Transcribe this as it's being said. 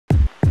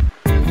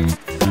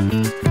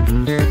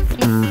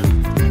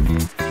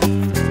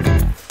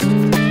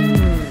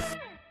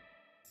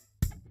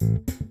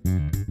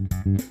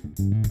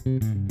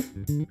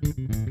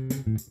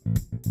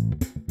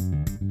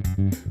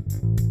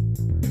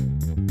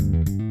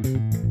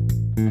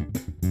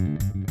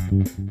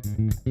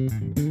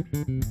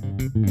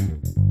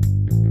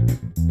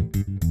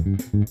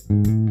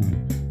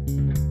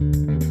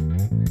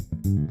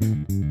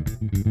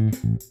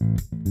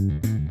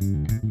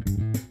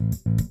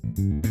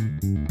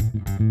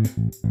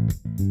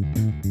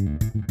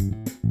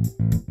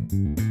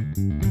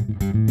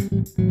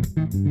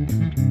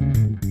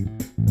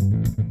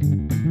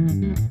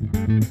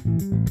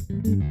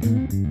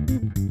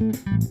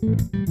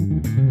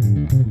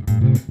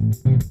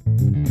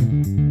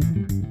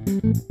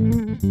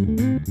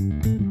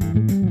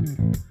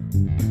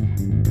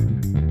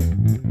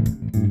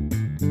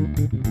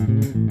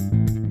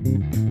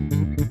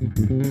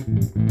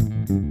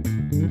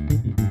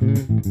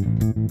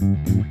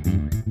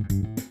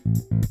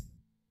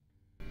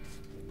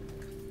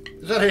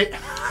Is that it?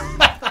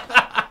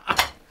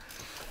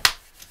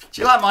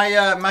 Do you like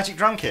my magic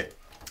drum kit?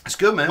 That's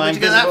good, man. Where'd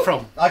you get that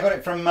from? I got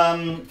it from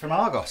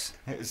Argos.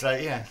 It was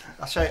yeah.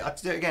 I'll show you. I'll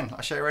do it again.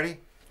 I'll show you. Ready?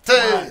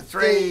 2,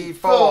 3,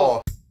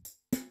 4.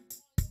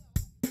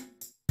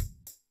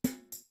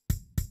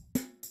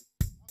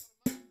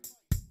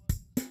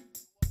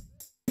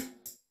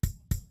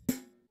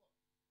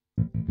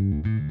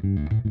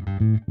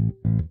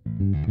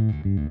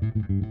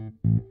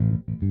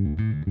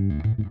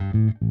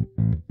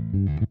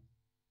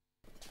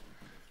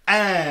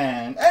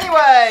 And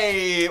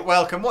anyway,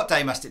 welcome. What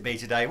day must it be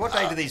today? What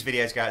day do these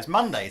videos go out? It's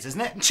Mondays,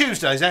 isn't it?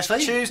 Tuesdays, actually.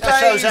 Tuesdays. That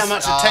shows how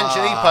much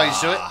attention he pays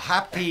to it.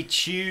 Happy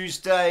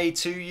Tuesday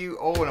to you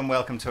all, and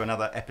welcome to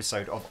another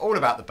episode of All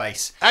About the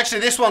Bass.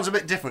 Actually, this one's a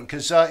bit different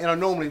because you know,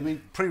 normally we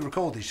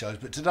pre-record these shows,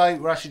 but today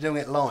we're actually doing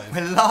it live.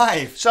 We're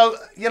live. So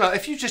you know,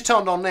 if you just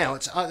turned on now,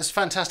 it's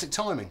fantastic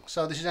timing.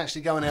 So this is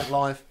actually going out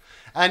live.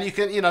 And you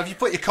can, you know, if you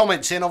put your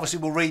comments in, obviously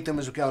we'll read them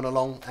as we're going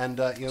along, and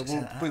you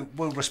know,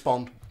 we'll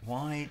respond.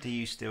 Why do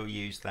you still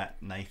use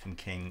that Nathan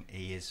King?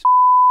 He is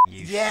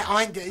useless. Yeah,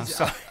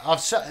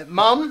 I've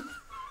Mum,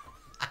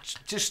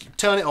 just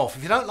turn it off.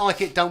 If you don't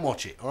like it, don't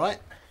watch it. All right?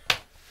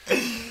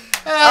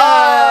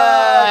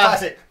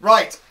 That's it.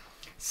 Right.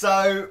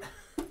 So,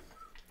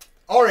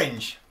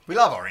 orange. We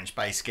love orange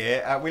bass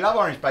gear. We love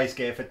orange bass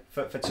gear for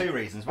two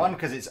reasons. One,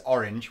 because it's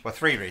orange. Well,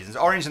 three reasons.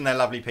 Orange and they're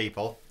lovely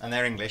people, and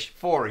they're English.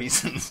 4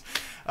 reasons.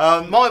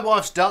 My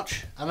wife's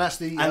Dutch, and that's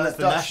the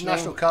Dutch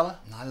national colour.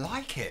 I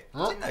like it.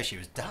 Huh? I didn't know she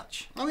was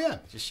Dutch. Oh yeah.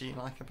 Does she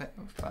like a bit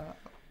of...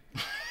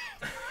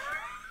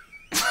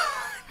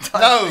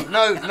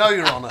 No,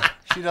 Your Honour.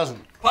 She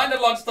doesn't. Pint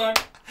at lunchtime.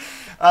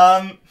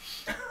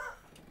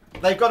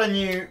 They've got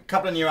a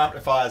couple of new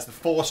amplifiers. The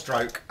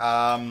 4-stroke.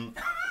 Oh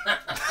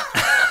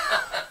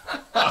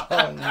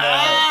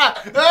no!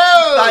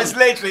 Oh! That's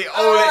literally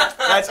all it.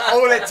 That's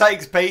all it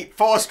takes, Pete.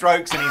 4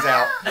 strokes and he's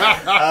out.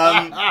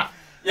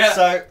 Yeah.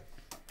 So,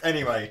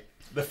 anyway,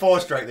 the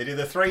 4-stroke. They do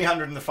the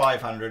 300 and the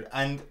 500,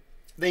 and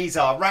these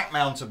are rack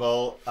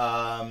mountable,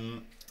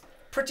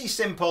 pretty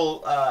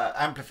simple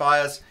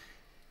amplifiers.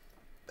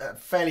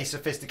 Fairly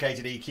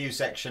sophisticated EQ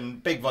section,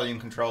 big volume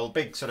control,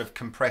 big sort of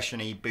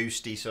compression-y,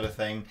 boosty sort of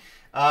thing.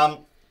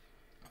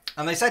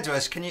 And they said to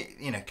us, can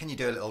you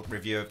do a little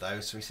review of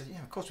those? So we said,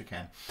 yeah, of course we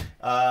can.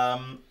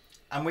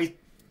 And we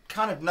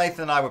kind of,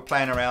 Nathan and I were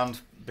playing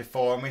around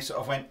before, and we sort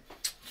of went,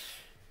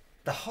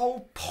 the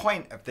whole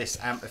point of this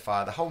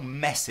amplifier, the whole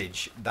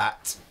message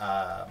that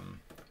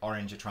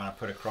Orange are trying to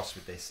put across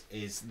with this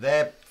is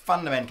their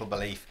fundamental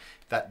belief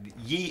that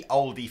ye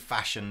oldie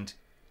fashioned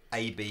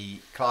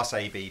Class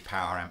AB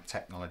power amp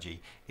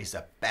technology is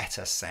a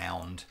better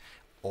sound,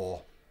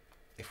 or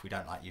if we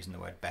don't like using the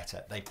word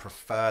better, they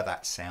prefer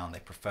that sound, they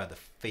prefer the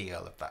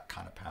feel of that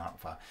kind of power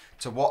amplifier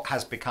to what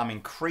has become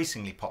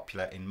increasingly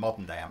popular in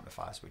modern day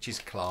amplifiers, which is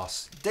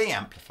Class D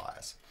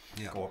amplifiers,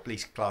 or at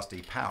least Class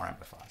D power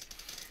amplifiers.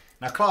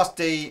 Now Class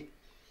D,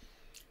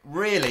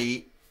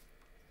 really,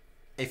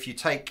 if you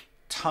take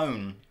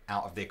tone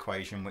out of the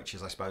equation, which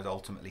is I suppose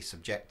ultimately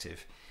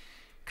subjective,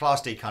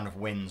 Class D kind of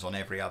wins on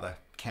every other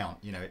count.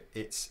 You know,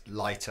 it's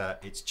lighter,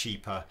 it's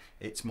cheaper,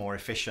 it's more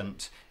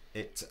efficient,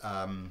 it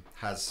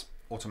has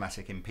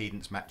automatic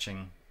impedance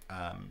matching,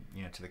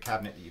 you know, to the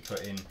cabinet that you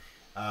put in,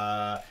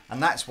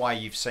 and that's why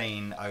you've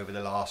seen over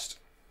the last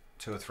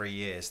 2 or 3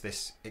 years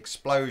this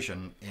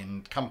explosion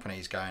in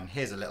companies going,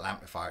 here's a little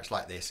amplifier, it's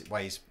like this, it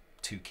weighs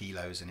 2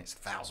 kilos and it's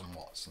 1,000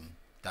 watts and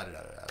da da da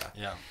da da.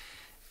 Yeah.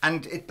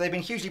 And they've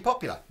been hugely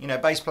popular. You know,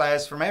 bass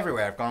players from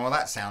everywhere have gone, well,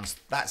 that sounds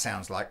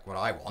like what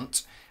I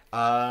want.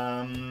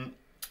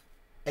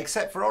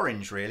 Except for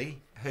Orange, really,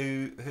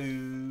 who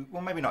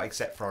well, maybe not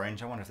except for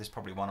Orange. I wonder if there's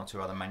probably 1 or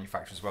 2 other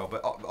manufacturers as well.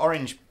 But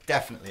Orange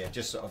definitely have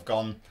just sort of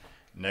gone,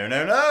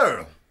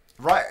 no,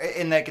 right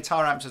in their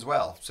guitar amps as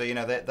well. So you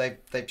know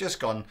they've just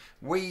gone,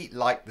 we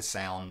like the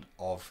sound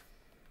of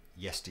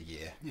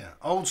yesteryear. Yeah,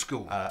 old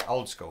school.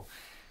 Old school.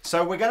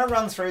 So we're going to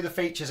run through the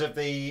features of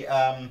the.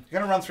 We're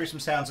going to run through some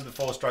sounds of the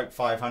 4-stroke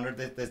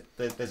 500.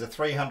 There's a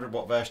 300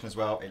 watt version as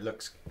well. It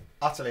looks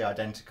utterly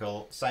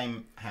identical,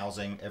 same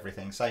housing,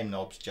 everything, same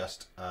knobs,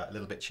 just a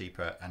little bit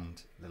cheaper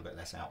and a little bit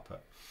less output.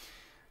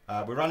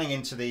 We're running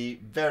into the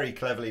very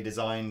cleverly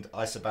designed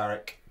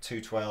isobaric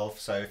 212.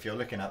 So if you're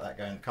looking at that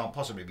going, can't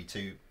possibly be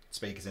two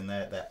speakers in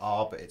there. There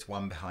are, but it's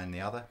one behind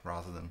the other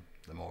rather than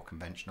the more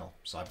conventional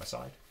side by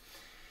side.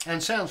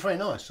 And sounds very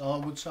nice, I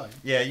would say.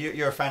 Yeah,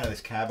 you're a fan of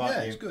this cab, aren't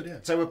you? Yeah, it's good, yeah.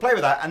 So we'll play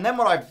with that. And then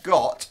what I've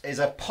got is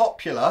a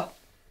popular,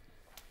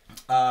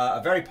 a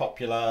very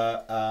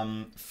popular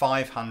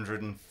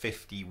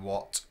 550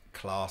 watt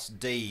Class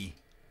D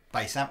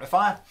bass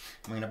amplifier.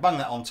 I'm going to bung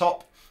that on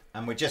top,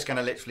 and we're just going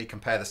to literally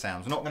compare the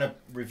sounds. We're not going to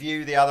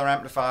review the other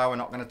amplifier. We're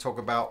not going to talk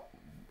about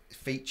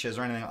features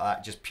or anything like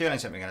that. Just purely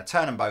and simply going to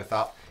turn them both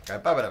up, go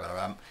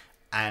ba-ba-da-ba-da-bum,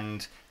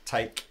 and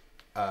take,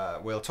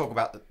 we'll talk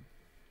about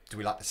do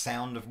we like the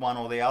sound of one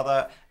or the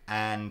other,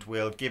 and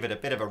we'll give it a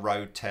bit of a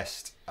road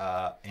test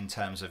in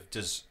terms of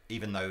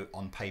even though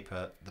on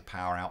paper the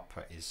power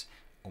output is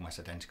almost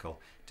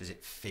identical, does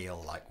it feel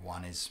like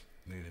one is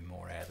moving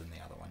more air than the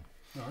other one?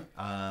 Right.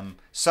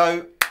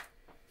 So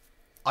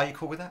are you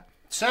cool with that?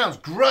 Sounds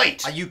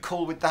great. Are you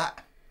cool with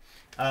that?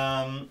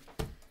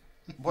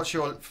 What's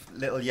your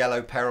little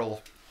yellow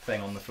peril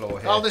thing on the floor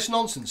here? Oh, this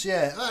nonsense,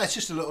 yeah. It's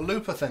just a little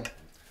looper thing.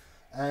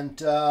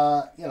 And,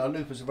 you know,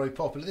 loopers are very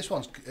popular. This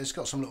it's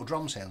got some little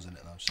drum sounds in it,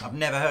 though. So. I've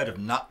never heard of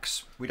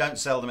Nux. We don't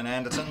sell them in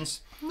Andertons.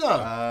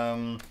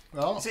 No.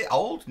 Well, is it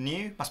old?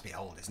 New? Must be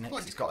old, isn't it?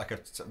 It's got like a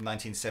sort of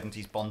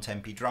 1970s Bon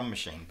Tempi drum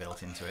machine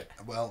built into it.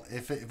 Well,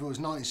 if it was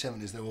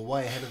 1970s, they were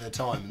way ahead of their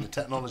time in the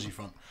technology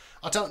front.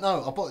 I don't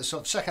know. I bought this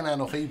sort of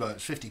second-hand off eBay.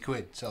 It's 50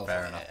 quid. So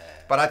fair enough.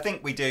 But I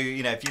think we do,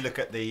 you know, if you look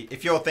at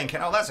if you're thinking,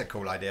 oh, that's a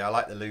cool idea, I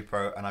like the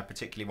looper, and I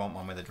particularly want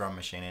one with a drum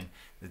machine in,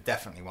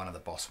 definitely one of the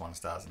Boss ones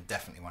does, and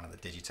definitely one of the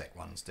Digitech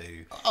ones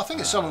do. I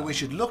think it's something we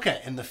should look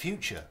at in the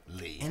future,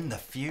 Lee. In the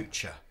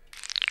future.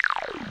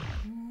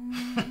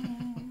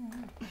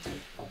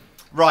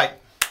 Right,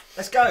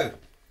 let's go.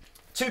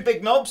 Two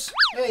big knobs.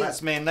 Hey.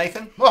 That's me and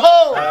Nathan.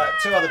 Whoa!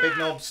 Two other big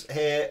knobs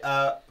here.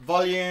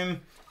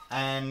 Volume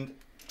and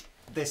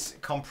this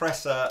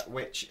compressor,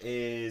 which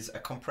is a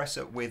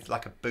compressor with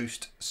like a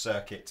boost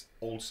circuit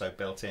also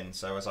built in.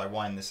 So as I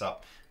wind this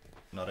up,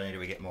 not only do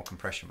we get more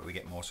compression, but we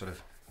get more sort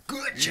of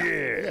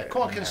yeah,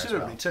 quite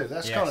considerably too.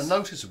 That's kind of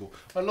noticeable.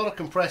 A lot of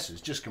compressors,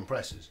 just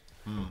compressors.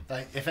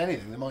 They, if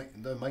anything,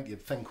 they'll make your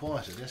thing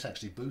quieter. Just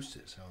actually boost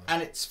it. So.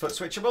 And it's foot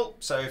switchable.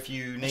 So if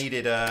you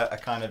needed a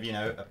kind of, you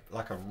know,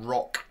 like a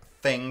rock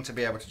thing to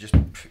be able to just,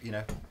 you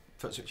know,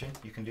 foot switching,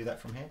 you can do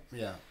that from here.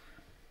 Yeah.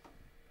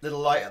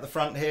 Little light at the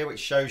front here, which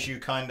shows you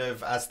kind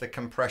of as the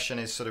compression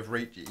is sort of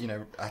you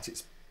know, at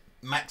its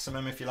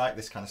maximum, if you like,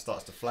 this kind of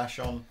starts to flash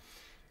on.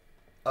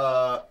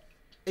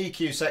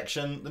 EQ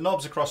section. The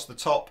knobs across the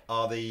top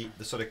are the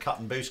sort of cut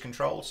and boost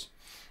controls.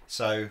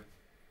 So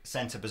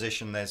center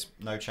position, there's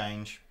no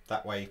change.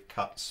 That way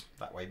cuts,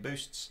 that way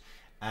boosts,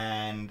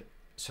 and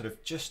sort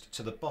of just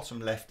to the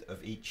bottom left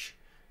of each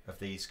of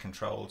these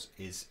controls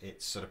is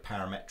its sort of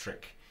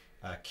parametric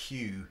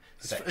Q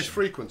section. It's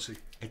frequency.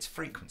 It's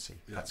frequency.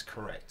 Yeah. That's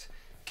correct.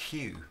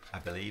 Q, I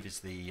believe, is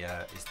the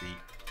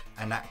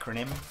an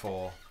acronym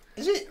for.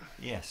 Is it?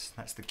 Yes,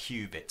 that's the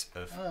Q bit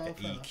of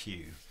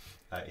EQ.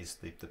 Is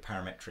the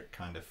parametric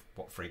kind of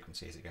what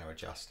frequency is it going to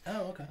adjust.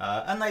 Oh, okay.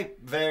 And they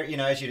vary, you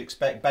know, as you'd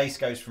expect. Bass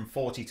goes from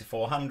 40 to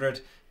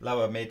 400,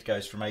 lower mid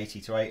goes from 80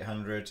 to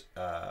 800,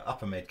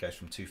 upper mid goes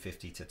from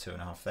 250 to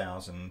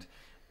 2,500,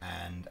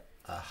 and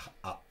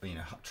up, you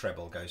know,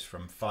 treble goes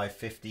from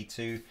 550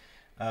 to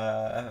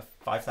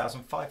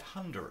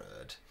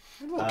 5,500.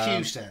 What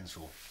Q stands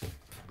for?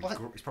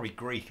 It's probably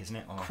Greek, isn't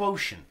it? Or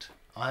quotient.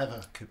 I have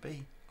a. Could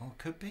be. Oh,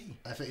 could be.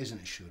 If it isn't,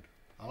 it should.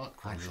 I like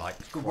quotient. I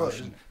like good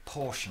quotient, word,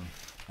 portion,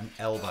 and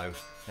elbow.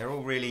 They're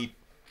all really.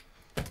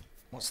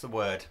 What's the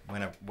word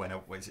when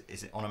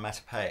is it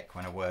onomatopoeic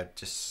when a word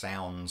just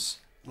sounds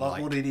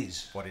like what it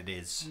is? What it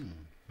is.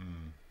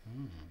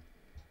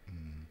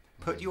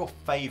 Put your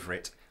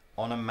favourite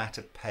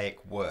onomatopoeic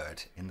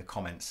word in the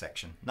comments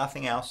section.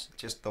 Nothing else,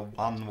 just the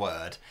one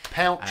word.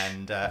 Pouch.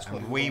 And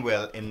we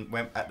will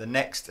at the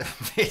next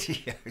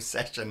video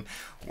session,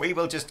 we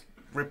will just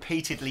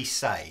repeatedly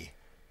say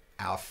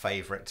our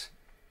favourite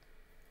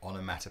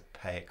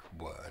onomatopoeic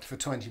word for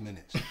 20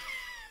 minutes.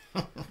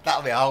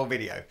 That'll be a whole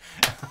video.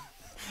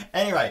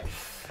 Anyway,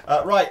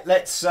 right,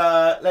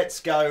 let's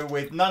go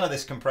with none of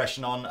this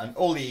compression on and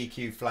all the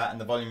EQ flat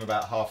and the volume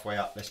about halfway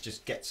up. Let's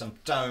just get some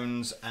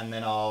tones and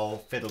then I'll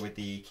fiddle with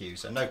the EQ.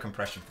 So no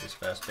compression for this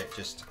first bit,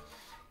 just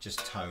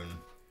tone.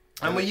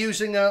 And we're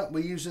using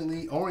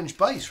the orange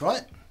bass,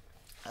 right?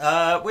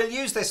 We'll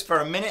use this for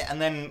a minute, and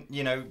then,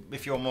 you know,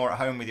 if you're more at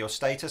home with your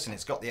status and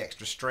it's got the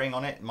extra string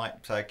on it, it might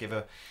give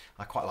a.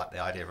 I quite like the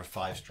idea of a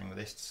 5-string with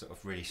this to sort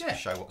of really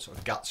show what sort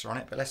of guts are on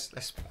it. But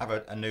let's have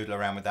a noodle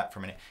around with that for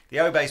a minute. The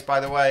O bass, by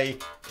the way,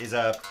 is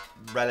a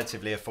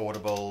relatively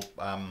affordable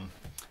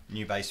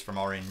new bass from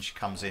Orange.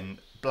 Comes in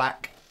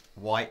black,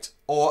 white,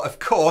 or of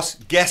course,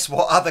 guess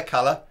what other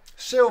colour?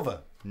 Silver.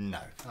 No.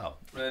 Oh.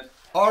 Red.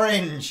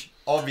 Orange,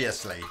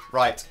 obviously.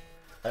 Right,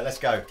 let's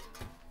go.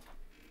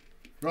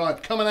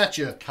 Right, coming at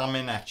you.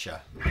 Coming at you.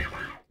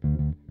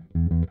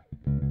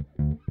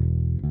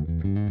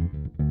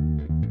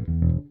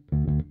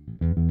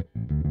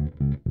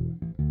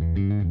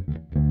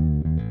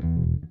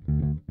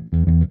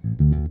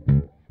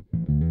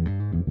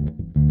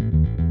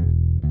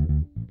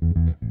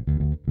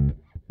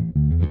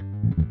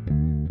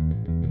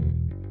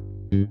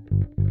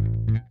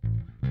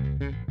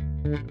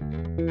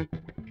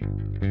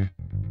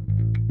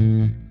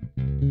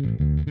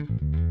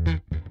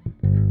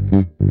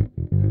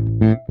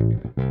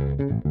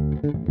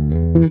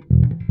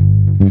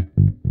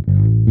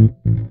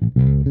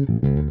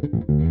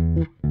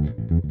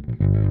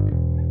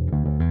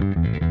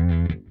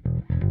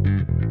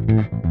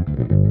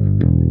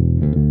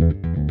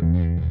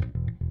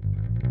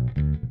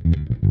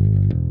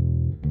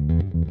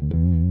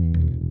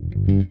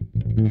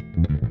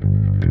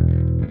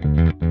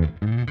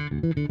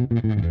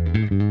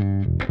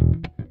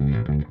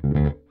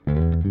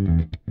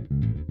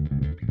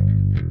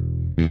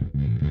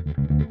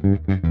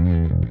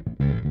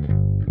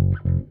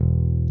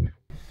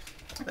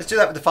 Let's do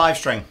that with the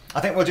 5-string.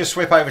 I think we'll just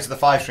swip over to the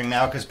 5-string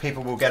now because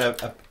people will get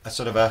a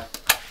sort of a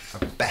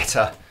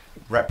better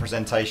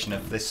representation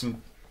of this.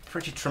 Some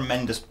pretty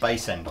tremendous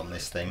bass end on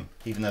this thing,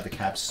 even though the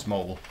cab's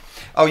small.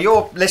 Oh,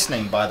 you're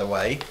listening, by the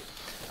way.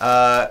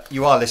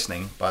 You are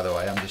listening, by the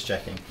way. I'm just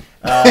checking.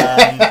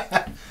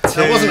 That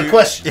wasn't a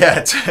question.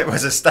 Yeah, it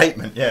was a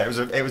statement. Yeah,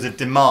 it was a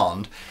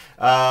demand.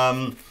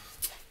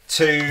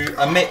 To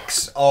a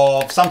mix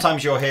of,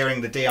 sometimes you're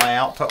hearing the DI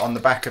output on the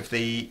back of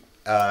the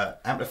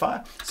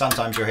amplifier,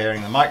 sometimes you're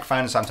hearing the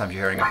microphone, sometimes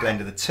you're hearing a blend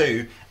of the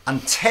two,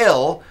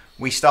 until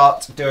we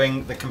start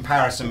doing the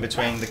comparison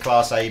between the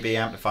Class AB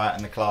amplifier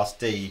and the Class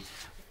D,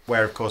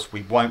 where of course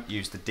we won't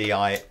use the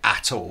DI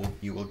at all.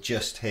 You will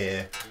just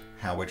hear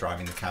how we're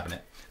driving the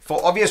cabinet.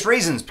 For obvious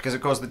reasons, because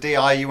of course the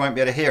DI, you won't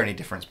be able to hear any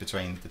difference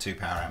between the two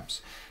power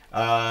amps.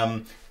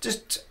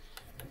 Just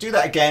do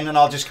that again, and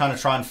I'll just kind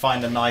of try and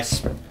find a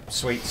nice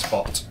sweet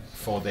spot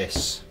for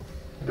this.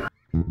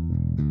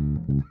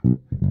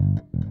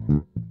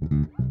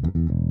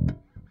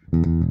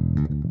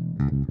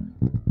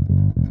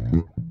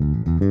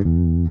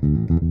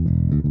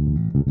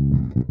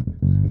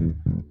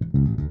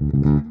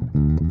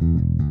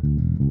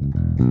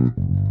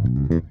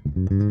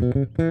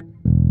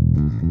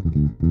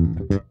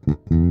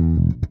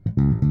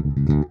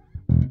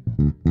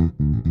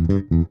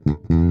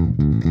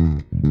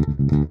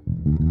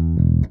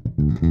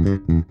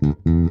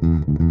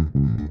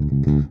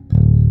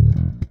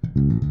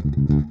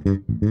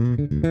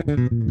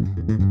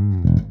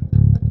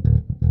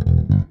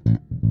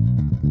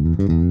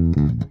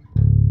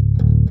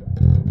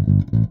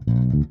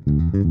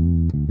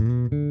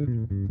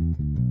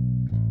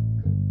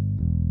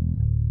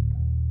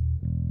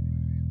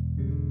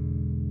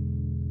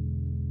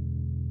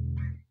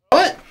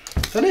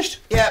 Finished?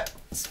 Yep.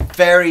 It's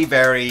very,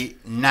 very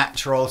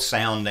natural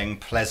sounding,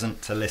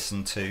 pleasant to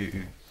listen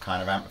to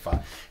kind of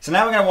amplifier. So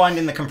now we're going to wind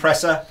in the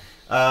compressor.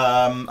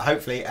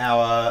 Hopefully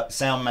our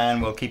sound man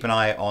will keep an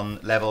eye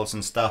on levels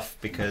and stuff,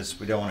 because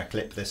we don't want to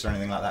clip this or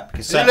anything like that.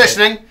 Because are you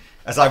listening?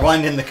 As I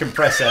wind in the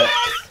compressor,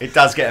 it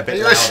does get a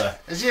bit louder.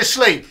 Is he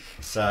asleep?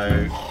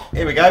 So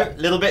here we go, a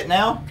little bit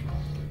now.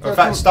 Or in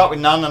fact, start with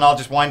none and I'll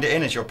just wind it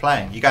in as you're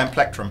playing. You go in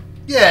plectrum.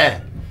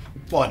 Yeah,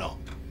 why not?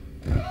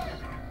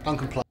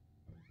 Duncan play.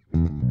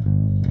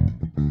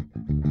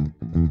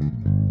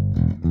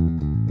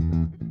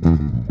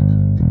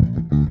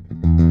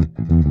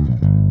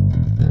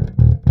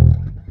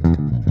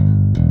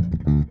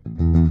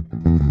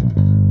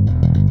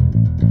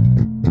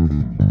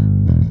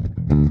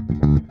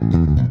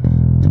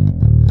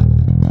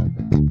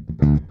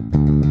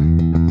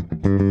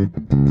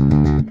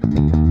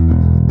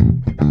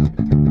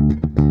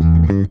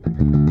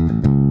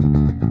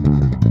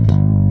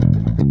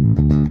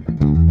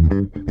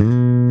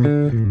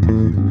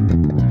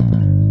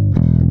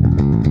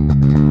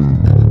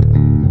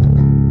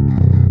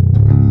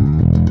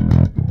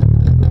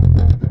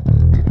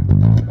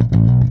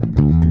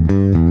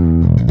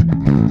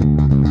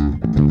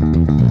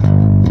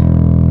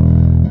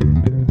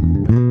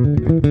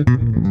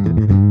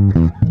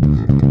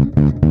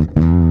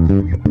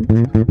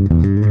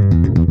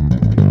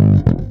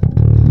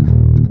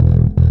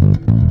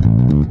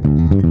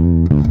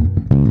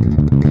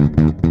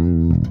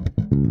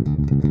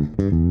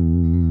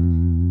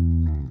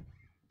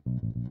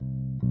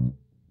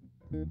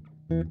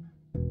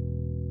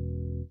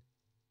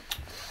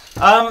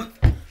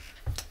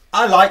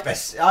 I like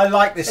this. I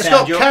like this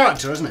sound. It's got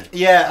character, isn't it?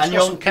 Yeah, and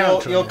you're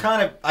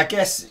kind of, I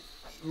guess,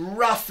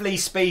 roughly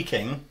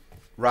speaking,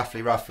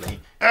 roughly,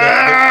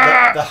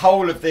 the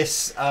whole of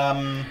this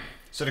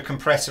sort of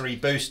compressory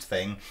boost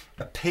thing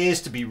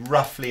appears to be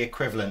roughly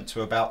equivalent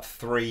to about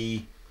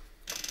 3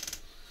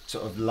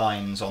 sort of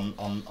lines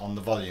on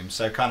the volume.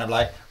 So kind of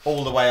like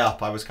all the way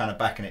up, I was kind of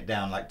backing it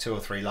down like 2 or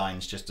 3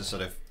 lines just to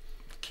sort of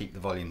keep the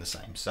volume the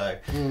same. So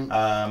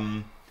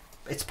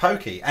it's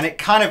pokey, and it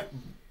kind of,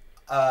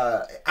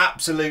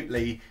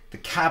 absolutely the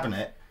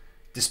cabinet,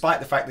 despite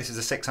the fact this is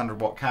a 600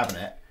 watt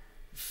cabinet,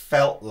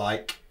 felt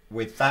like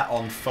with that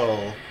on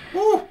full,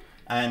 woo,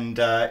 and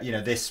you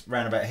know, this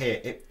roundabout here,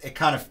 it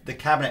kind of, the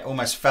cabinet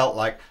almost felt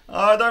like,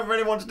 oh, I don't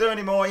really want to do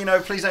anymore, you know,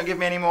 please don't give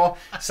me any more.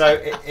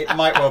 So it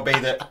might well be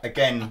that,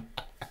 again,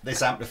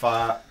 this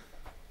amplifier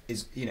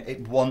is, you know,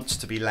 it wants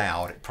to be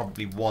loud. It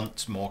probably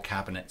wants more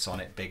cabinets on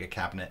it, bigger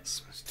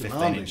cabinets,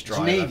 15-inch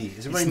driver. It's needy.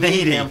 It's a very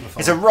needy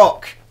amplifier.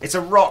 It's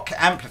a rock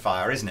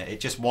amplifier, isn't it? It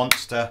just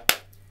wants to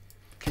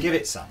give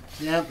it some.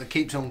 Yeah, that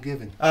keeps on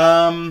giving.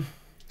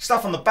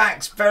 Stuff on the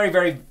back's very,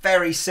 very,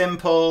 very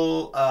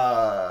simple.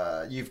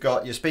 You've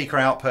got your speaker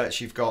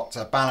outputs, you've got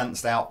a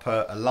balanced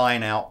output, a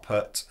line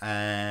output,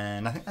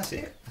 and I think that's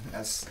it.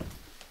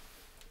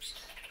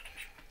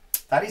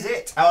 That is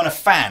it. Oh, and a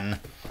fan.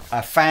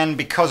 A fan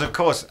because, of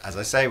course, as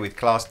I say, with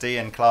Class D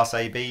and Class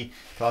AB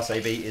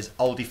is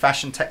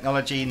oldie-fashioned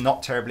technology,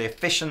 not terribly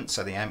efficient,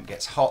 so the amp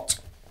gets hot.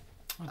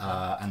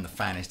 And the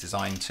fan is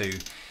designed to...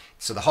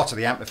 So the hotter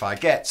the amplifier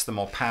gets, the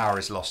more power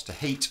is lost to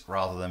heat,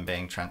 rather than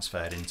being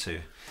transferred into...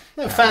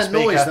 No fan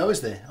noise, though,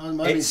 is there?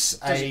 It's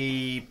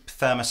a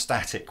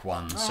thermostatic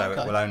one, so it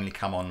will only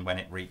come on when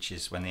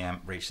the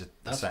amp reaches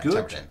a certain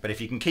temperature. Then. But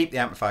if you can keep the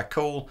amplifier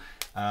cool,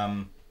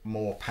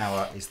 more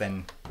power is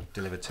then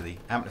delivered to the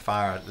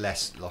amplifier,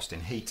 less lost in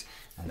heat,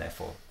 and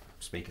therefore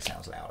speaker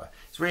sounds louder.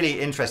 It's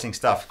really interesting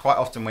stuff. Quite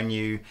often when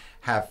you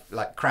have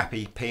like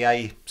crappy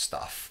PA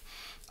stuff,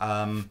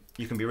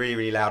 you can be really,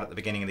 really loud at the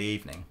beginning of the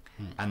evening,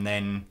 and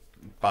then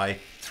by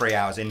 3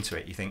 hours into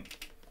it, you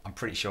think, I'm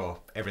pretty sure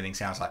everything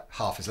sounds like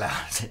half as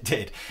loud as it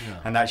did. Yeah.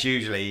 And that's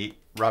usually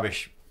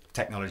rubbish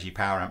technology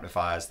power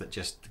amplifiers that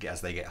just,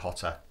 as they get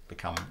hotter,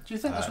 become... Do you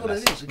think that's what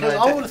it is? Because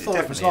I would have thought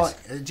it was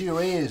like, do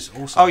your ears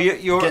also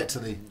get to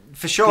the...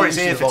 For sure it's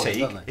ear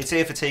fatigue. It's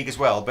ear fatigue as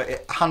well,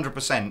 but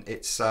 100%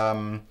 it's,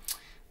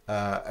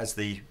 as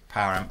the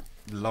power amp,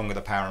 the longer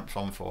the power amp's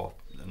on for,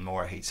 the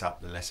more it heats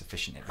up, the less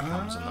efficient it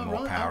becomes, and the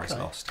more power is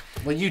lost.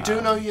 Well, you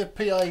do know your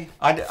PA...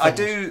 I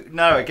do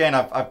know, again,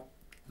 I've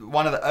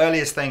one of the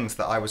earliest things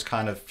that I was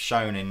kind of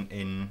shown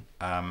in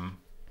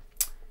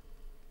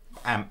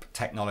amp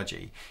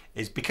technology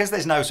is, because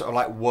there's no sort of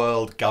like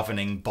world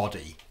governing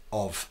body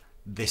of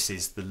this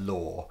is the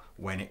law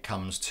when it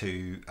comes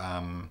to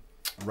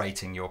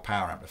rating your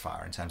power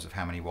amplifier in terms of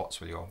how many watts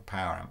will your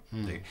power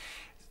amp do.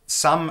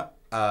 Some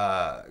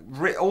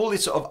all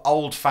this sort of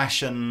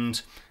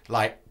old-fashioned,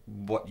 like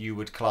what you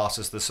would class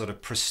as the sort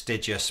of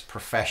prestigious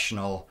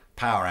professional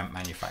power amp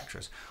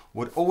manufacturers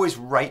would always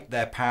rate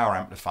their power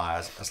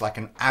amplifiers as like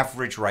an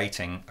average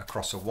rating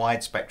across a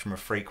wide spectrum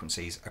of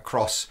frequencies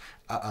across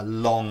a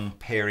long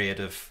period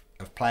of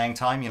playing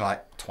time, you know,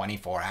 like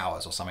 24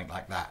 hours or something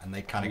like that. And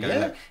they kind of go,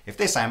 look, if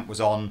this amp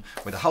was on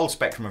with a whole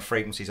spectrum of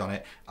frequencies on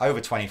it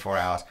over 24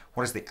 hours,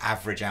 what is the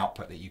average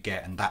output that you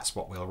get? And that's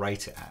what we'll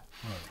rate it at.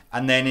 Right.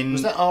 And then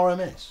was that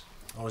RMS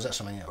or was that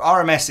something else?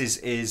 RMS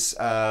is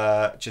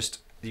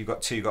just, you've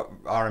got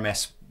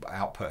RMS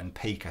output and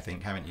peak, I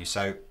think, haven't you?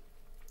 So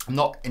I'm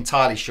not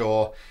entirely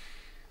sure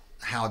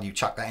how you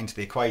chuck that into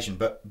the equation,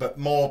 but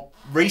more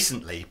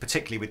recently,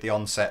 particularly with the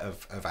onset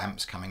of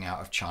amps coming out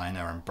of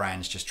China and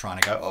brands just trying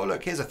to go, oh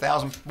look, here's a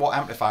 1,000-watt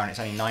amplifier and it's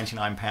only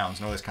 £99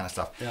 and all this kind of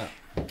stuff. Yeah.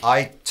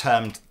 I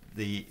termed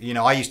the, you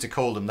know, I used to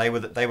call them, they were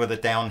the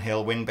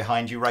downhill wind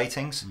behind you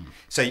ratings.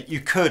 So you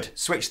could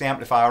switch the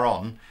amplifier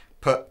on,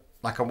 put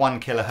like a 1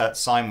 kilohertz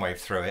sine wave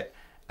through it,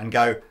 and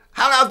go,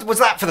 how loud was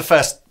that for the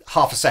first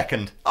half a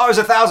second? Oh, it was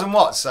 1,000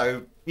 watts.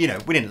 So, you know,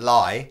 we didn't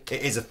lie.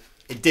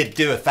 It did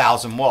do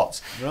 1,000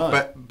 watts.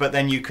 Right. But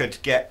then you could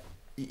get,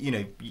 you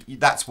know,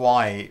 that's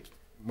why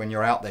when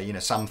you're out there, you know,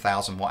 some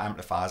 1,000-watt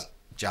amplifiers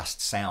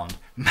just sound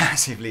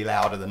massively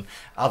louder than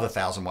other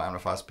 1,000-watt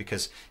amplifiers,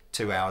 because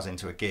 2 hours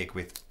into a gig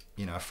with,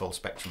 you know, a full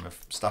spectrum of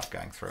stuff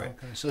going through it.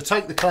 So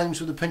take the claims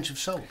with a pinch of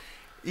salt.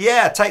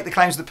 Yeah, take the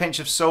claims with a pinch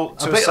of salt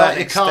to a bit certain like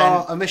your extent,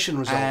 car emission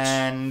results.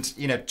 And,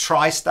 you know,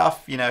 try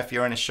stuff. You know, if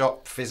you're in a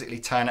shop, physically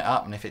turn it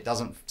up, and if it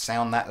doesn't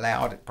sound that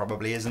loud, it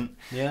probably isn't.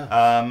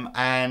 Yeah.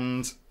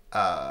 And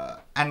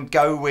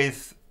go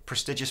with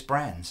prestigious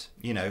brands.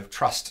 You know,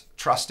 trust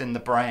in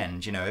the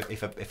brand. You know,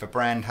 if a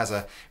brand has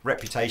a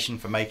reputation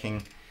for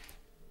making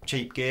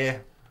cheap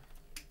gear,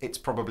 it's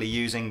probably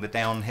using the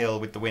downhill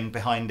with the wind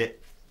behind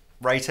it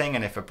rating.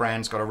 And if a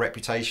brand's got a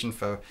reputation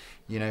for,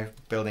 you know,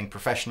 building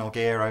professional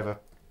gear over,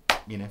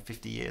 you know,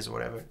 50 years or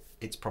whatever,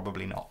 it's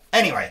probably not.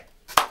 Anyway,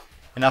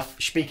 enough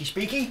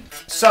speaky.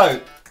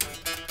 So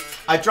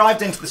I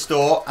dived into the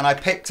store and I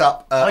picked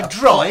up I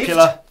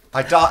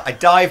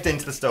dived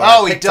into the store.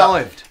 Oh, he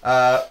dived.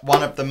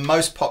 One of the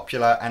most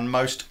popular and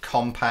most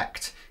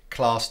compact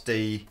Class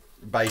D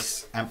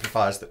bass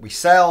amplifiers that we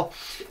sell,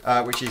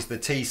 which is the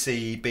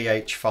TC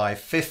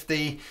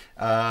BH550.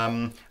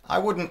 I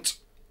wouldn't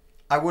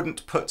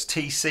put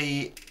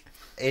TC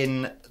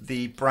in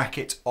the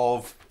bracket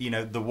of, you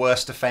know, the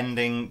worst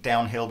offending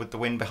downhill with the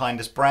wind behind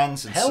us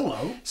brands. And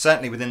hello.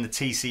 Certainly within the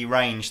TC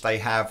range, they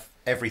have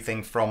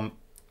everything from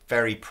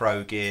very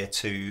pro gear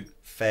to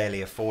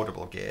fairly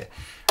affordable gear.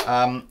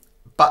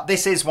 But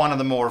this is one of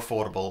the more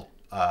affordable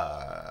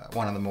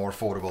more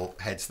affordable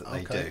heads that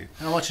they do.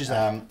 How much is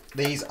that?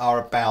 These are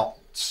about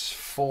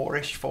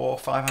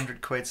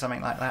 500 quid,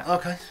 something like that.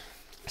 Okay.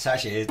 So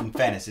actually, in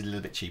fairness, it's a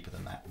little bit cheaper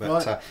than that.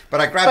 But Right.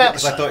 but I grabbed it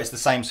because I thought it's the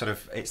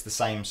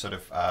same sort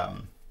of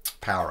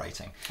power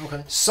rating.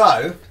 Okay.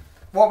 So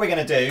what we're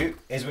going to do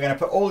is we're going to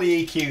put all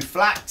the EQ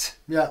flat.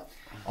 Yeah.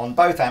 On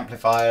both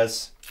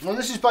amplifiers. Well,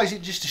 this is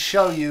basically just to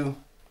show you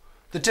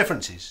the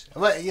differences.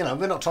 You know,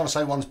 we're not trying to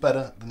say one's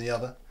better than the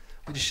other.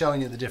 We're just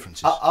showing you the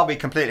differences. I'll be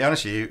completely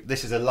honest with you.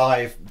 This is a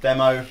live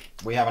demo.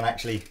 We haven't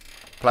actually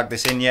plugged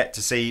this in yet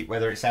to see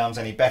whether it sounds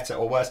any better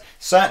or worse.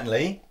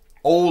 Certainly,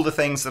 all the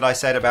things that I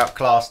said about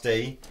Class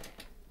D,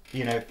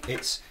 you know,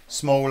 it's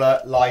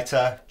smaller,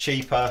 lighter,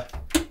 cheaper.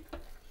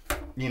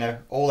 You know,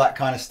 all that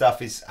kind of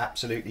stuff is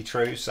absolutely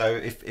true. So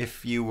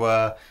if you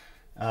were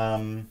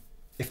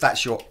if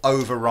that's your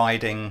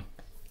overriding,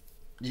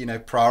 you know,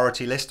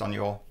 priority list on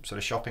your sort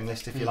of shopping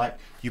list, if you like,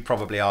 you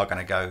probably are going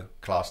to go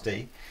Class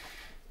D.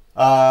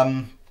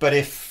 But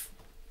if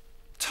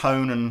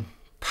tone and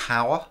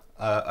power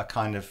are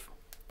kind of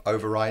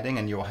overriding,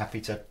 and you're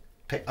happy to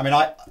pick, I mean,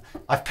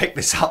 I've picked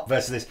this up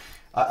versus this.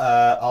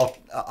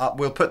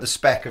 We'll put the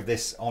spec of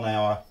this on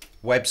our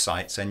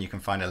website, so you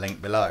can find a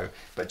link below.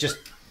 But just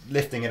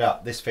lifting it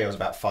up, this feels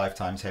about 5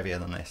 times heavier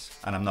than this,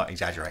 and I'm not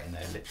exaggerating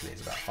there. Literally,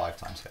 it's about 5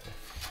 times heavier.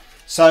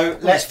 So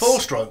let's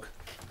 4-stroke.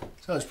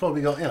 So it's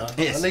probably got, you know, at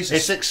least a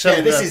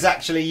 6-cylinder. Yeah, this is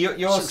actually,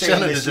 you're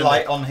seeing this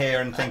light on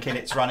here and thinking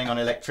it's running on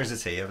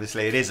electricity.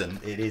 Obviously it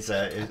isn't. It is,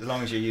 as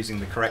long as you're using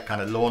the correct kind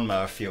of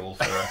lawnmower fuel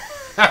for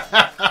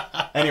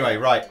Anyway,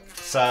 right,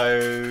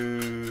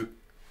 so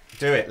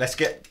do it. Let's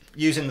get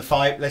using the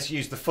 5, let's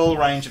use the full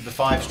range of the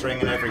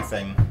 5-string and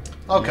everything.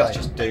 Okay. Let's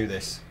just do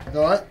this.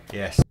 All right.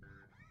 Yes.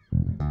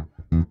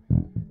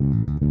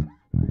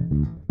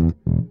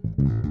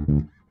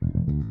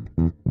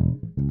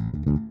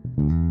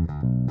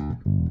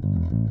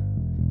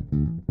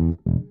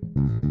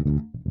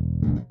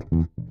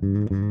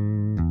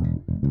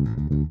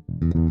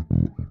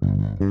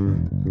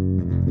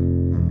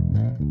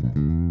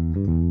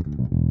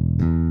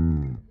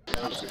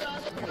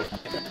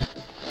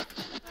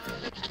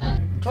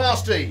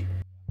 Class D.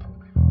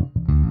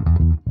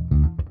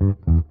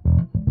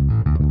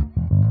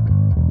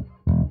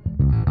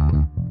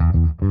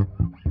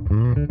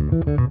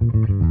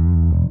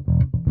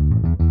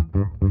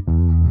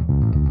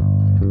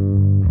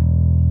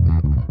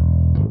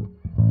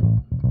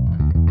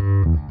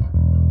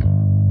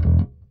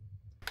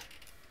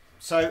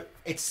 So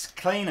it's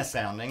cleaner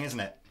sounding, isn't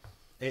it?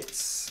 It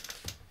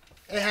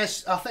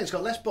has. I think it's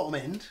got less bottom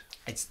end.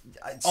 It's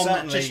on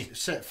certainly just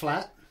set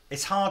flat.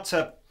 It's hard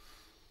to.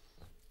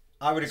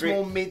 I would agree.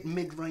 It's more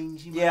mid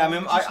range. Yeah, I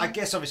mean, I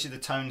guess obviously the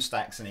tone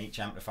stacks in each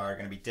amplifier are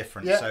going to be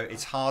different, yeah. So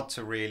it's hard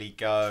to really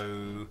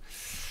go.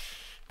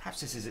 Perhaps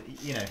this is,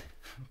 you know,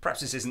 perhaps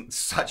this isn't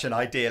such an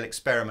ideal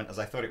experiment as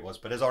I thought it was.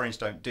 But as Orange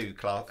don't do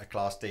a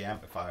Class D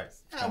amplifier,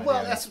 it's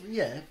well, that's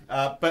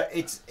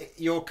but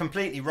you're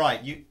completely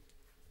right.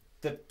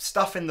 The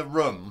stuff in the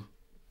room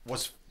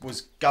was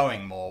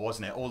going more,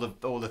 wasn't it? All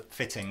the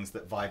fittings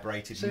that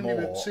vibrated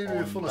more. Seemed to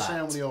be full of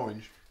sound with the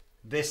Orange.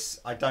 This,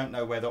 I don't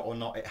know whether or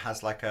not it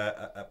has like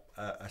a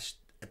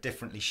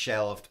differently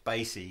shelved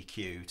bass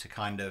EQ to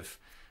kind of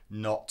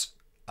not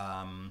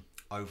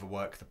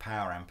overwork the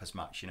power amp as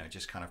much. You know,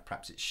 just kind of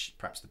perhaps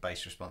the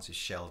bass response is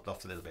shelved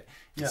off a little bit.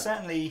 It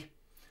certainly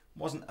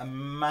wasn't a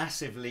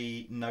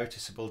massively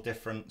noticeable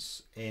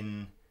difference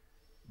in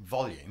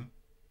volume.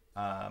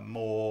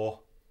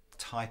 More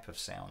type of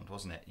sound,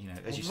 wasn't it? You know,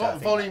 as you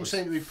said, volume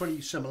seemed to be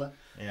pretty similar.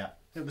 Yeah,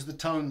 it was the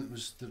tone that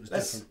was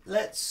different.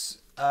 Let's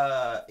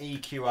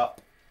EQ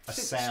up a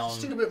sound.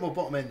 Stick a bit more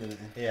bottom end in it.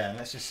 Yeah, and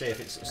let's just see if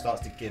it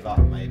starts to give up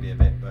maybe a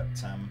bit. But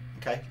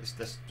okay,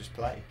 let's just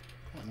play.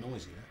 Quite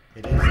noisy,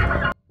 that. It is.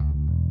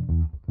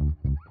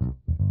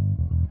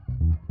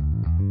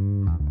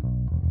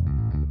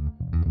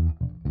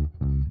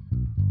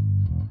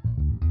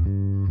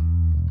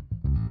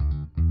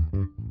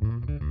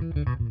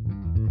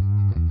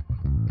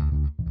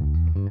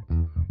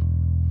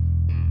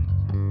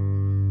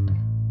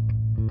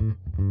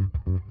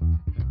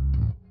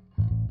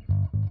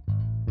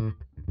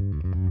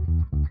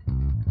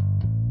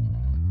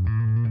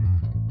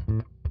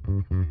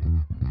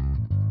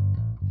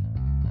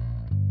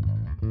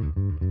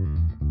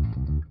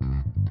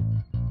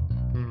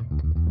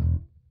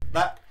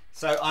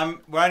 So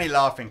we're only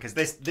laughing because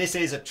this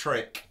is a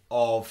trick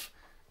of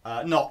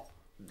not.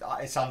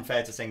 It's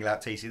unfair to single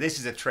out TC. This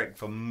is a trick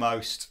for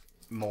most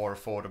more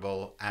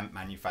affordable amp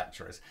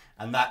manufacturers,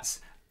 and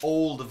that's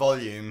all the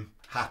volume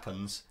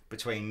happens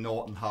between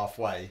 0 and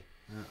halfway,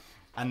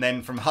 and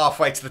then from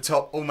halfway to the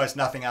top, almost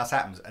nothing else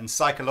happens. And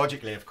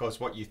psychologically, of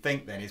course, what you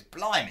think then is,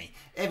 blimey,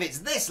 if it's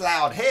this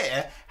loud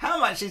here, how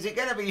much is it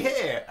going to be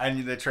here?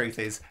 And the truth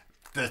is,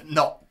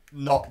 not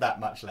that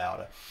much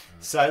louder.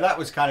 So that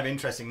was kind of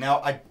interesting.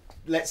 Now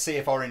let's see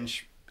if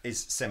Orange is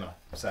similar.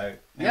 So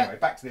anyway,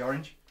 back to the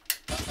Orange.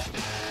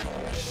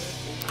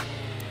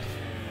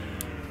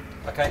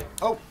 Okay.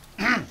 Oh.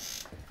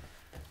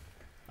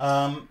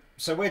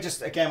 So we're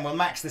just, again, we'll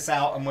max this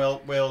out and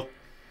we'll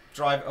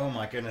drive. Oh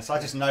my goodness,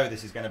 I just know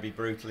this is going to be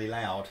brutally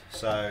loud.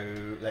 So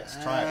let's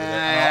try it with it.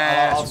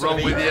 And I'll sort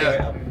of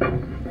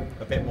EQ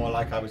it a bit more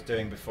like I was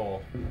doing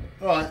before.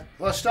 All right,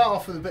 well, I'll start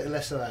off with a bit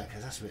less of that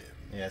because that's a bit...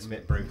 Yeah, it's a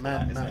bit brutal,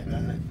 isn't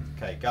it?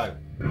 Okay, go.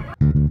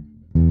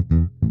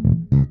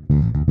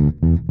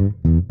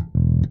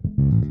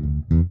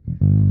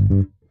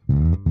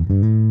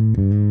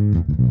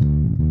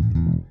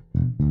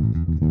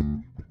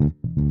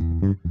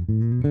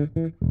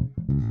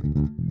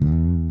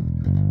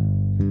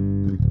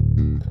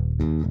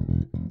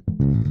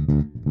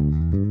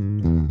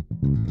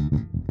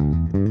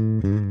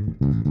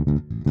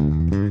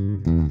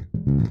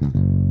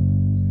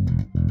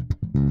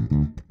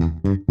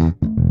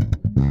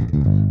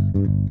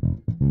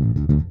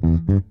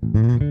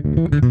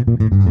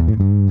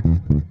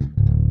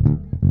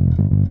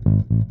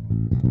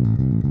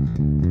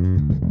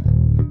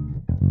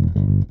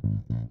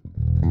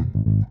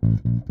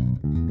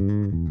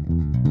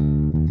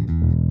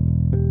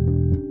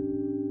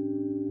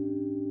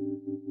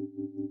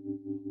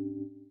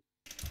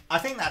 I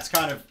think that's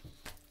kind of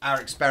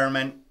our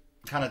experiment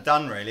kind of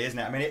done, really, isn't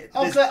it? I mean,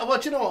 I'm glad, well,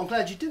 do you know what? I'm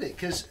glad you did it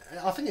because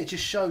I think it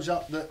just shows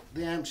up that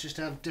the amps just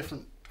have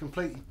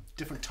completely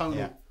different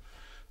tonal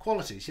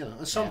qualities, you know.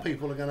 And some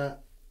people are going to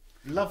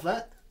love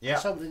that. Yeah.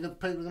 Some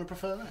people are going to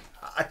prefer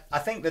that. I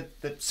think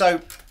that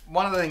so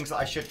one of the things that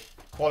I should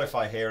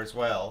qualify here as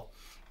well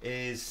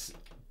is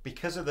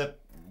because of the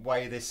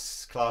way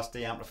this Class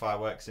D amplifier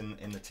works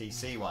in the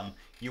TC one,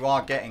 you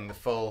are getting the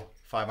full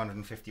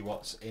 550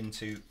 watts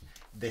into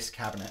this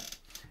cabinet,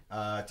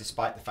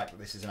 despite the fact that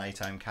this is an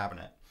 8 ohm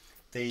cabinet.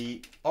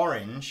 The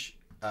Orange,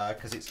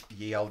 because it's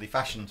ye olde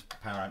fashioned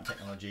power amp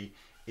technology,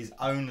 is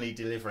only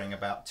delivering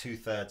about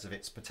 2/3 of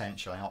its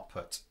potential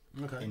output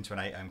into an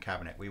 8 ohm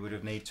cabinet. We would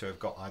have need to have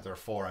got either a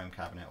 4 ohm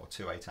cabinet or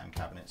 2 8 ohm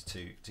cabinets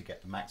to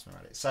get the maximum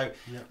at it. So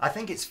I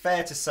think it's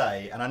fair to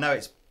say, and I know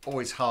it's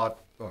always hard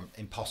or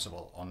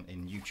impossible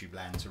in YouTube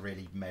land to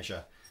really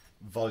measure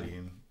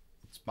volume.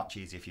 It's much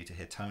easier for you to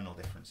hear tonal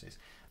differences.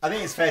 I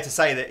think it's fair to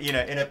say that, you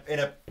know, in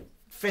a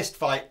fist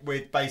fight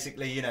with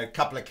basically, you know, a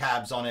couple of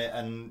cabs on it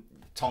and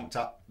tonked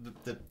up,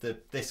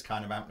 this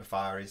kind of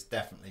amplifier is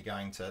definitely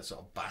going to sort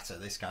of batter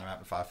this kind of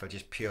amplifier for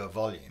just pure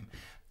volume.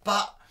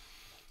 But,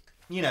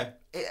 you know,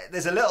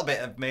 there's a little bit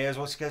of me as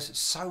well that goes,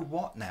 so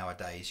what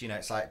nowadays? You know,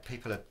 it's like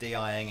people are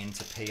DIing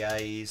into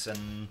PAs,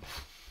 and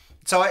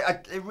so I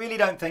really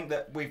don't think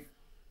that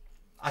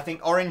I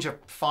think Orange are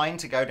fine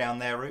to go down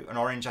their route, and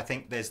Orange, I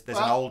think there's an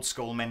old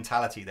school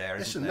mentality there,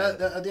 isn't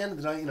there? At the end of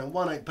the day, you know,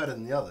 one ain't better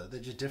than the other. They're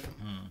just different,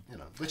 you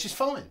know, which is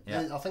fine.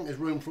 Yeah. I think there's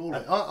room for all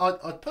of it.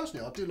 I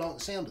personally, I do like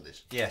the sound of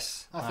this.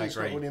 Yes, I think it's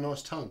got a really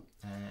nice tone.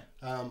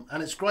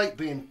 And it's great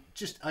being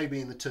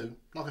the two.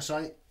 Like I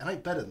say, it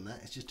ain't better than that.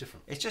 It's just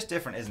different. It's just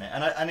different, isn't it?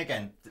 And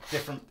again,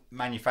 different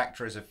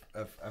manufacturers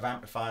of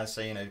amplifiers.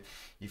 So, you know,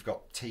 you've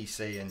got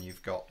TC and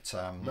you've got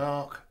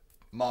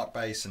Mark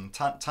Bass and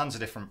tons of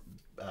different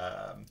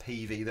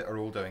PV that are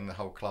all doing the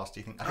whole Class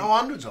D thing.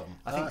 Hundreds of them.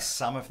 I think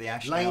some of the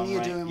Ashdown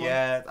range. Doing one.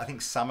 Yeah, I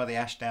think some of the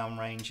Ashdown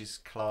range is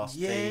Class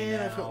D now.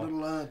 Yeah, they've got a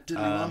little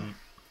diddly one.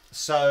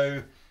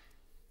 So,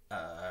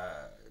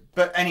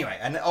 but anyway,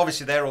 and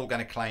obviously they're all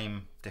going to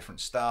claim different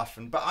stuff.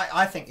 But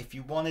I think if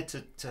you wanted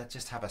to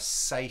just have a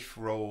safe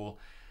rule,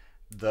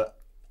 that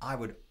I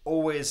would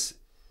always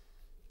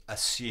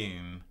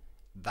assume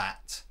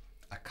that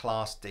a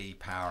Class D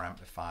power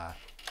amplifier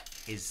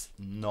is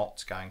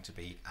not going to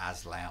be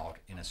as loud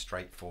in a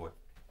straightforward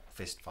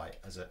fist fight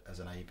as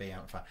an AB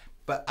amplifier.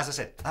 But as I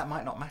said, that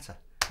might not matter.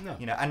 No.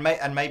 You know,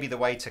 and maybe the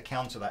way to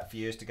counter that for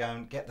you is to go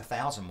and get the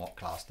 1000 watt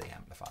Class D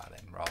amplifier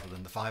then, rather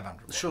than the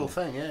 500 watt. Sure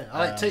thing, yeah.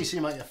 I think TC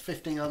make a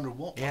 1500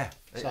 watt. Yeah,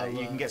 so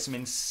you can get some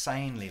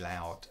insanely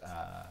loud.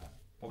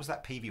 What was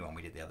that PV one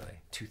we did the other day?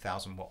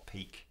 2000 watt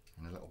peak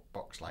in a little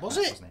box like that,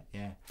 wasn't it?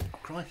 Yeah.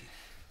 Crikey.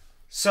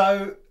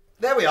 So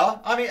there we are.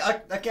 I mean,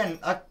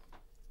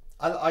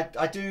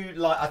 I do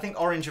like, I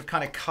think Orange have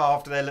kind of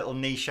carved their little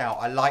niche out.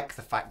 I like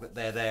the fact that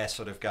they're there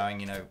sort of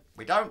going, you know,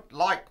 we don't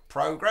like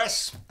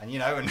progress, and you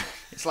know, and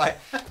it's like,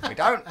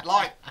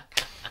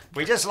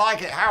 we just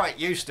like it how it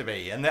used to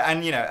be, and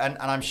you know, and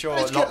I'm sure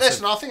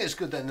listen, I think it's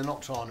good that they're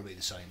not trying to be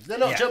the same. They're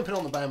not jumping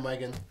on the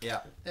bandwagon. Yeah.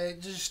 They're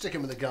just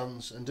sticking with the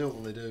guns and doing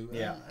what they do.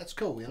 Yeah. That's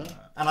cool, you know.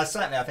 And I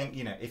think,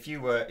 you know, if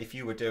you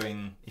were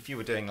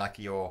doing like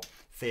your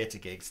theatre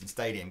gigs and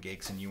stadium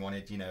gigs, and you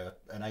wanted, you know,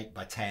 an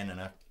 8x10 and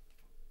a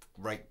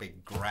great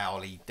big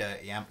growly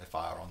dirty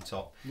amplifier on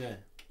top,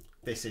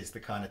 this is the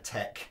kind of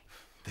tech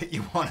that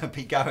you want to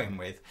be going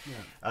with.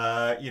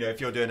 You know,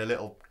 if you're doing a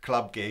little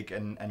club gig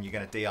and you're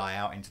going to DI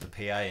out into the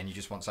PA and you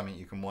just want something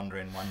you can wander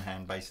in one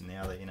hand, bass in the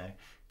other, you know,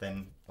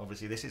 then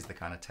obviously this is the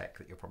kind of tech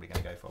that you're probably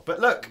going to go for. But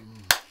look,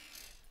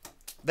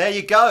 there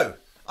you go.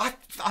 I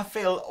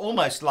feel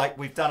almost like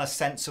we've done a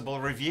sensible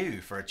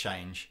review for a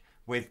change,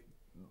 with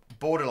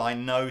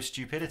borderline no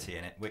stupidity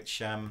in it, which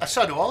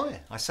so do I.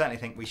 I certainly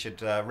think we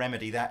should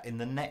remedy that in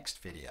the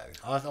next video.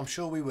 I'm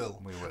sure we will.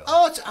 We will.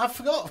 Oh, I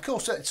forgot. Of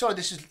course. Sorry.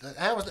 This is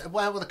how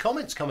were the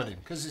comments coming in?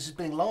 Because this is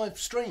being live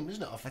streamed,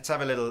 isn't it? Let's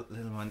have a little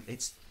one.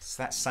 It's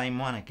that same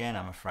one again.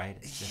 I'm afraid.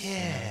 It's just,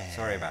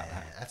 sorry about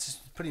that. That's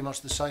pretty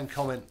much the same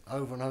comment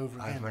over and over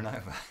again. Over and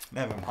over.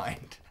 Never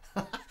mind.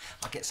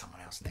 I'll get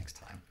someone else next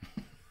time.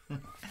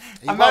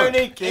 I'm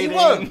only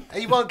kidding.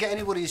 He won't get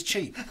anybody as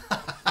cheap.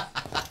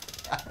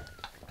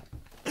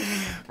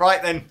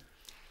 Right then.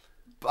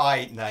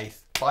 Bye,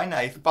 Nath. Bye,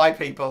 Nath. Bye,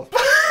 people.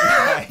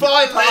 Bye,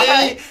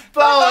 Lee.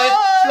 Bye.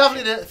 It's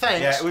lovely to.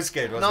 Thanks. Yeah, it was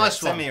good. Wasn't Nice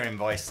it? one. Send me your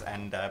invoice,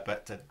 and that'd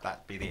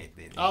be the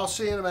I'll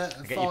see you in about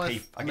I'll 5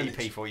 get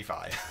minutes. you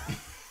P45.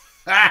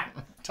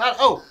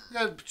 Oh,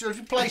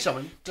 play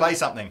something. Play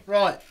something.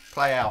 Right.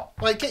 Play out.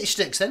 Wait, get your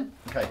sticks then.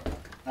 Okay.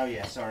 Oh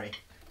yeah, sorry.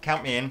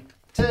 Count me in.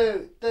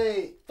 2,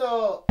 3,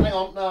 4. Hang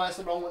on. No, that's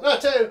the wrong one. No,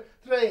 2,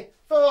 3,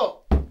 4.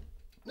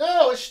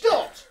 No, it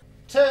stopped.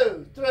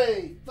 2,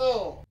 3,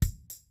 4.